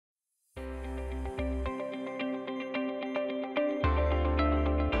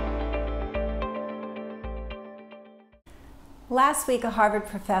Last week, a Harvard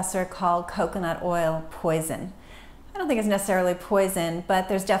professor called coconut oil poison. I don't think it's necessarily poison, but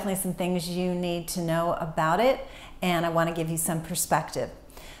there's definitely some things you need to know about it, and I want to give you some perspective.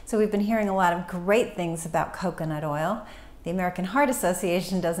 So we've been hearing a lot of great things about coconut oil. The American Heart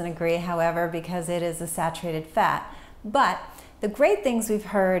Association doesn't agree, however, because it is a saturated fat. But the great things we've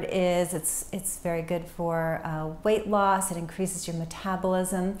heard is it's very good for weight loss, it increases your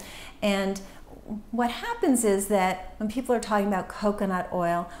metabolism, and what happens is that when people are talking about coconut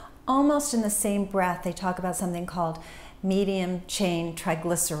oil, almost in the same breath they talk about something called medium chain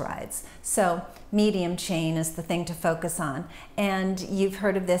triglycerides. So medium chain is the thing to focus on, and you've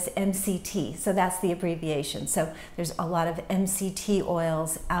heard of this MCT, so that's the abbreviation. So there's a lot of MCT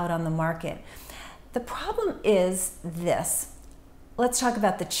oils out on the market. The problem is this. Let's talk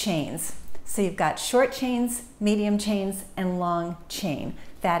about the chains. So you've got short chains, medium chains, and long chain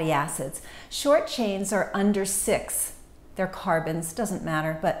fatty acids. Short chains are under 6. They're carbons, doesn't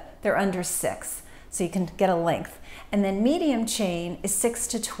matter, but they're under 6. So you can get a length. And then medium chain is 6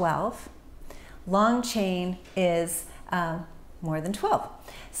 to 12. Long chain is more than 12.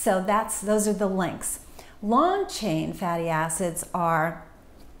 So those are the lengths. Long chain fatty acids are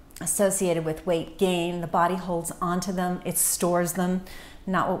associated with weight gain. The body holds onto them, it stores them.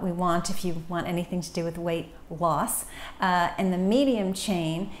 Not what we want if you want anything to do with weight loss. And the medium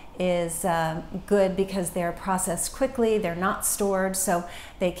chain is good because they're processed quickly, they're not stored, so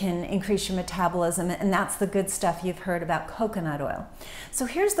they can increase your metabolism, and that's the good stuff you've heard about coconut oil. So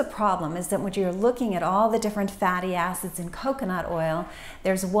here's the problem, is that when you're looking at all the different fatty acids in coconut oil,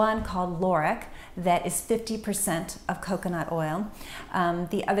 there's one called lauric that is 50% of coconut oil.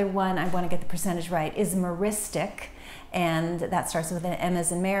 The other one, I want to get the percentage right, is myristic, and that starts with an M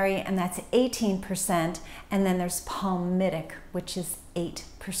as in Mary, and that's 18%, and then there's palmitic, which is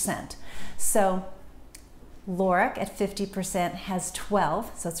 8%. So lauric at 50% has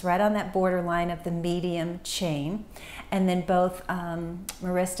 12, so it's right on that borderline of the medium chain, and then both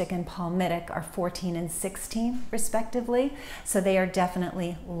myristic and palmitic are 14 and 16 respectively, so they are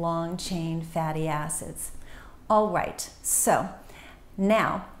definitely long chain fatty acids. All right, so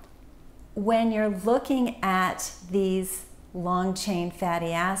now when you're looking at these long chain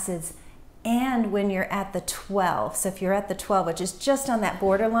fatty acids and when you're at the 12, so if you're at the 12, which is just on that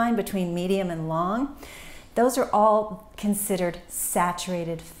borderline between medium and long, those are all considered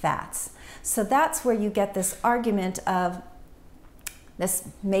saturated fats. So that's where you get this argument of this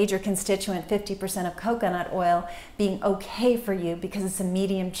major constituent, 50% of coconut oil, being okay for you because it's a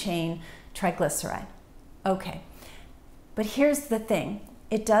medium chain triglyceride. Okay, but here's the thing.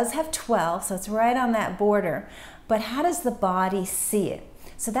 It does have 12, so it's right on that border, but how does the body see it?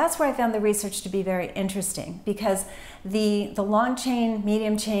 So that's where I found the research to be very interesting, because the long chain,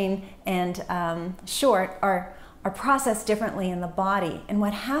 medium chain, and short are processed differently in the body. And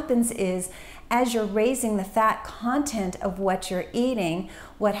what happens is, as you're raising the fat content of what you're eating,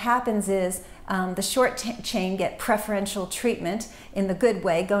 what happens is the short chain get preferential treatment in the good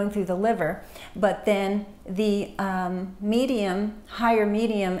way, going through the liver, but then the higher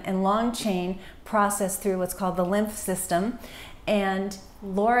medium and long chain process through what's called the lymph system, and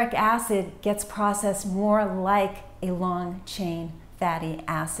lauric acid gets processed more like a long chain fatty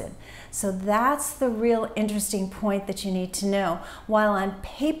acid. So that's the real interesting point that you need to know. While on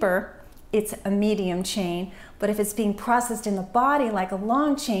paper it's a medium chain, but if it's being processed in the body like a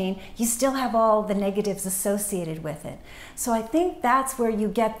long chain, you still have all the negatives associated with it. So I think that's where you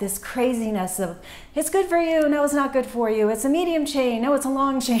get this craziness of, it's good for you, no it's not good for you, it's a medium chain, no it's a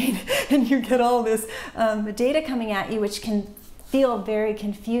long chain, and you get all this data coming at you which can feel very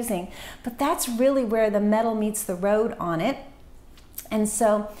confusing. But that's really where the metal meets the road on it. And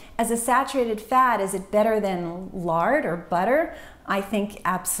so as a saturated fat, is it better than lard or butter? I think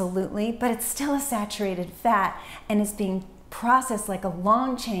absolutely, but it's still a saturated fat and it's being processed like a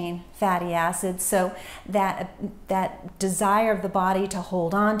long chain fatty acid, so that desire of the body to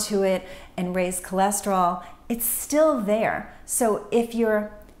hold on to it and raise cholesterol, it's still there. So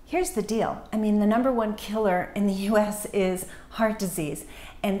here's the deal. I mean, the #1 killer in the US is heart disease.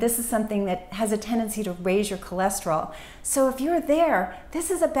 And this is something that has a tendency to raise your cholesterol. So if you're there, this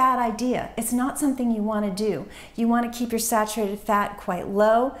is a bad idea. It's not something you want to do. You want to keep your saturated fat quite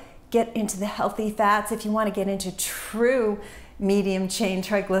low, get into the healthy fats. If you want to get into true medium chain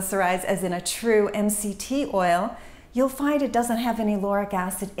triglycerides, as in a true MCT oil, you'll find it doesn't have any lauric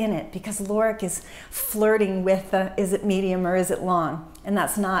acid in it, because lauric is flirting with is it medium or is it long? And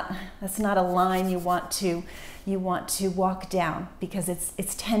that's not a line you want to walk down, because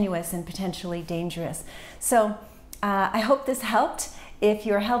it's tenuous and potentially dangerous. So I hope this helped. If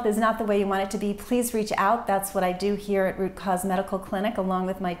your health is not the way you want it to be, please reach out. That's what I do here at Root Cause Medical Clinic along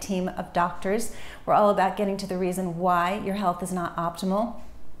with my team of doctors. We're all about getting to the reason why your health is not optimal.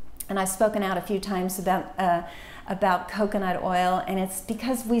 And I've spoken out a few times about coconut oil, and it's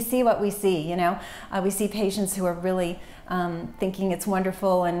because we see what we see, you know. We see patients who are really thinking it's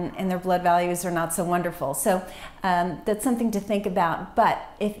wonderful and their blood values are not so wonderful. So that's something to think about. But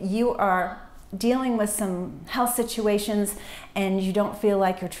if you are dealing with some health situations and you don't feel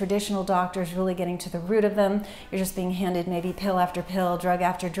like your traditional doctor is really getting to the root of them, you're just being handed maybe pill after pill, drug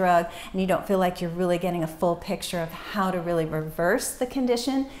after drug, and you don't feel like you're really getting a full picture of how to really reverse the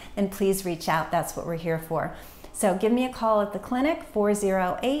condition, then please reach out. That's what we're here for. So give me a call at the clinic,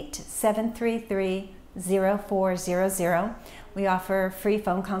 408-733-0400. We offer free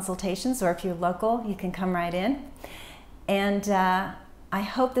phone consultations, or if you're local, you can come right in. And I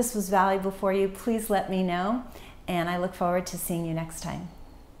hope this was valuable for you. Please let me know, and I look forward to seeing you next time.